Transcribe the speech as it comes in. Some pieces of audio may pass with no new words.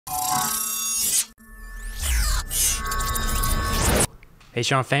Hey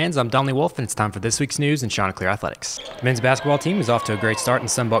Sean fans, I'm Donley Wolf, and it's time for this week's news in Chanticleer Athletics. The men's basketball team is off to a great start in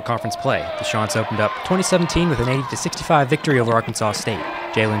Sunbelt Conference play. The Chants opened up 2017 with an 80-65 victory over Arkansas State.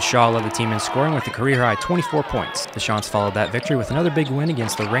 Jalen Shaw led the team in scoring with a career-high 24 points. The Chants followed that victory with another big win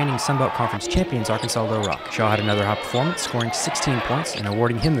against the reigning Sunbelt Conference champions Arkansas Little Rock. Shaw had another high performance, scoring 16 points and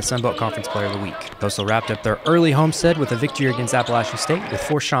awarding him the Sunbelt Conference Player of the Week. Coastal wrapped up their early homestead with a victory against Appalachian State, with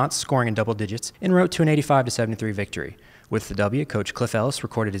 4 Chants scoring in double digits, en route to an 85-73 victory. With the W, Coach Cliff Ellis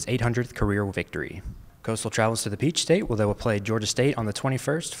recorded his 800th career victory. Coastal travels to the Peach State, where they will play Georgia State on the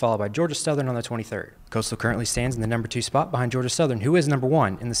 21st, followed by Georgia Southern on the 23rd. Coastal currently stands in the number 2 spot behind Georgia Southern, who is number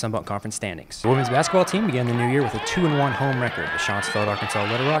 1 in the Sunbelt Conference standings. The women's basketball team began the new year with a 2-1 home record. The Chants fell to Arkansas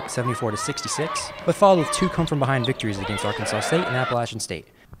Little Rock 74-66, but followed with 2 come-from-behind victories against Arkansas State and Appalachian State.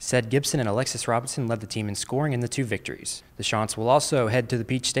 Ced Gibson and Alexis Robinson led the team in scoring in the 2 victories. The Chants will also head to the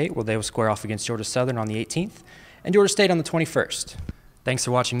Peach State, where they will square off against Georgia Southern on the 18th, and Georgia State on the 21st. Thanks for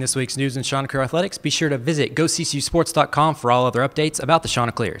watching this week's news in Chanticleer Athletics. Be sure to visit GoCCUSports.com for all other updates about the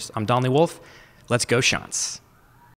Chanticleers. I'm Donley Wolf. Let's go Chants.